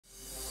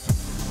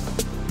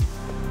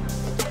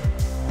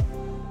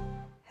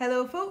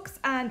Hello folks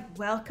and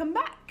welcome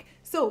back.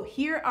 So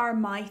here are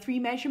my three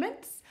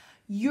measurements.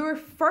 Your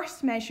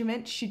first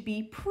measurement should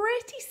be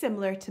pretty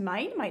similar to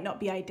mine, might not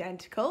be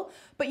identical,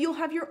 but you'll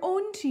have your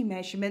own two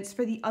measurements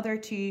for the other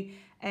two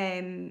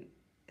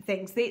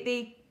things.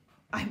 I'd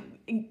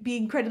be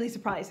incredibly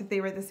surprised if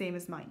they were the same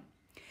as mine.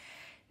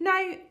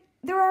 Now,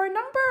 there are a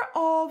number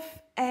of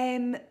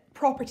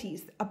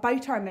properties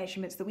about our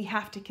measurements that we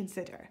have to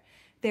consider.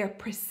 Their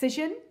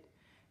precision,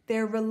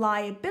 their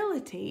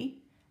reliability,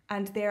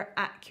 and their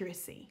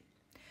accuracy.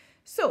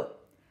 So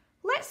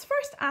let's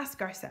first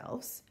ask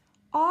ourselves,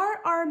 are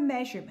our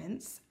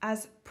measurements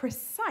as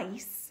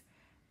precise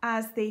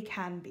as they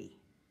can be?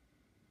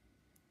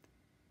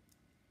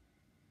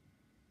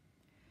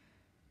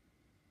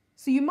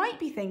 So you might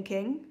be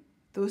thinking,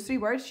 those three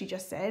words she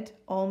just said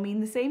all mean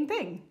the same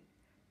thing,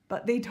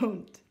 but they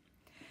don't.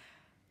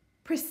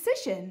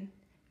 Precision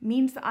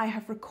means that I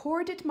have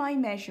recorded my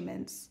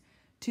measurements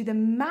to the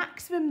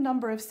maximum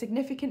number of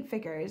significant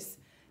figures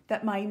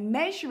that my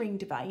measuring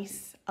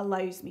device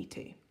allows me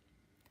to.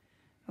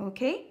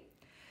 Okay?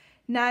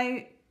 Now,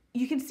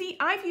 you can see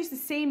I've used the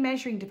same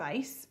measuring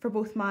device for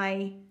both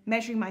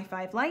measuring my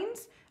 5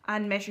 lines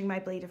and measuring my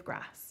blade of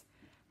grass.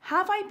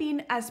 Have I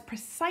been as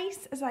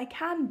precise as I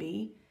can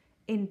be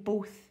in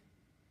both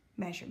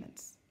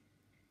measurements?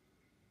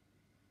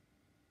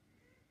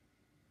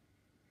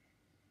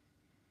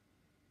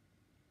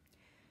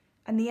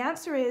 And the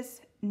answer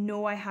is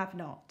no, I have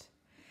not.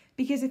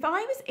 Because if I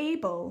was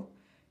able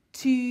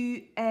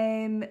to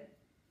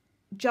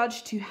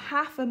judge to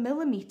 0.5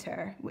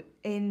 millimeter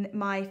in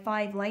my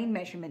 5 line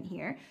measurement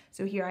here,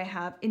 so here I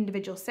have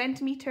individual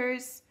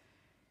centimeters,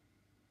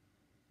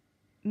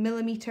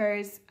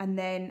 millimeters, and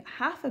then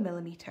 0.5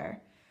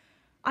 millimeter,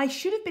 I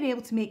should have been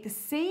able to make the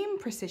same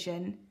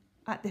precision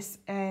at this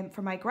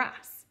for my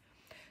grass.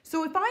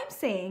 So if I'm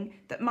saying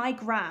that my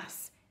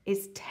grass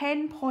is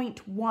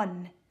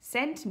 10.1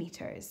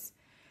 centimeters,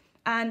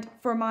 and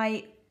for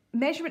my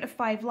measurement of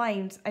 5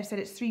 lines, I've said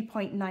it's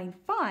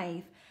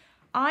 3.95,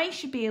 I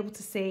should be able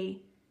to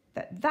say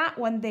that that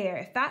one there,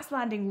 if that's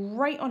landing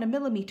right on a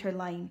millimeter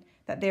line,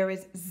 that there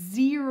is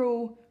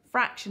 0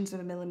 fractions of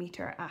a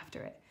millimeter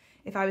after it.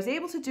 If I was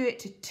able to do it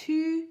to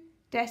 2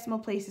 decimal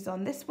places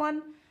on this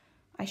one,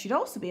 I should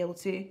also be able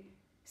to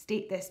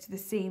state this to the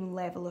same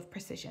level of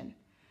precision.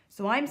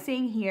 So I'm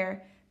saying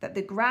here that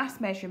the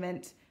grass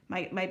measurement,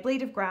 my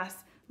blade of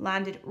grass,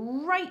 landed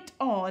right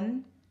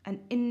on an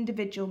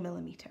individual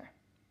millimeter.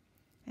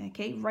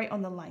 Okay, right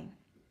on the line.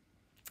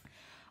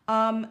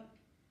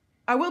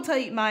 I will tell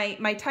you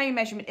my time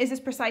measurement is as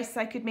precise as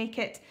I could make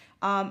it.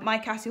 My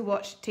Casio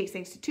watch takes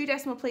things to 2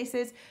 decimal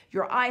places.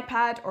 Your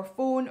iPad or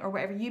phone or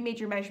whatever you made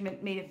your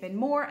measurement may have been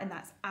more, and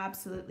that's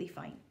absolutely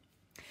fine.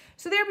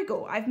 So there we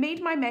go. I've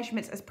made my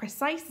measurements as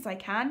precise as I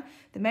can.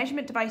 The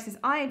measurement devices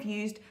I have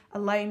used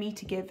allow me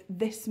to give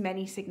this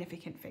many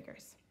significant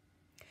figures.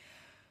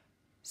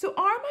 So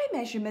are my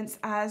measurements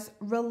as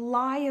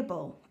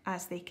reliable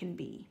as they can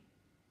be?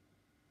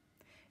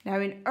 Now,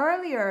 in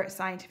earlier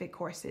scientific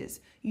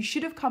courses, you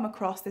should have come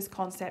across this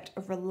concept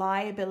of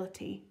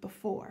reliability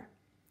before.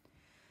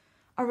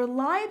 A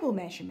reliable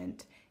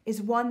measurement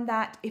is one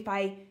that if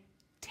I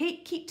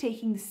keep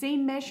taking the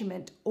same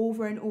measurement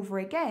over and over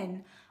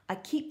again, I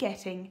keep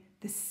getting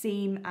the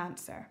same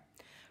answer.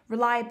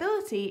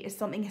 Reliability is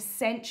something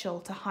essential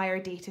to higher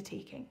data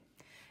taking.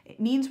 It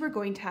means we're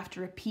going to have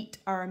to repeat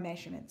our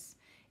measurements.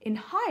 In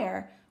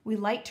higher, we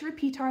like to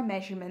repeat our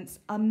measurements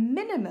a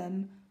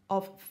minimum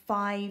of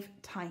 5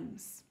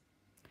 times.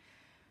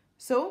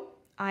 So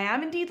I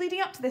am indeed leading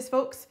up to this,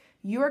 folks.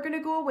 You are going to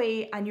go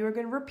away and you are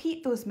going to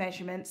repeat those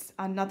measurements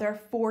another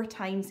 4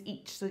 times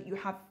each, so that you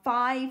have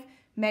 5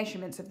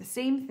 measurements of the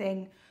same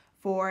thing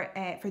for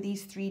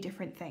these 3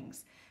 different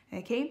things.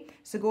 Okay,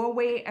 so go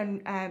away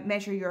and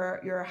measure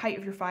your height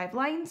of your 5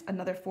 lines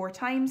another 4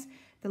 times,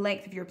 the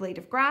length of your blade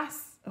of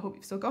grass, I hope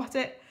you've still got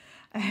it,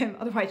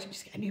 otherwise you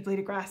just get a new blade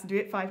of grass and do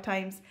it 5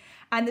 times,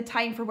 and the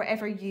time for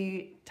whatever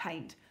you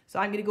timed. So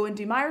I'm going to go and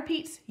do my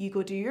repeats, you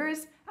go do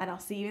yours, and I'll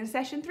see you in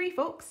session 3,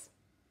 folks.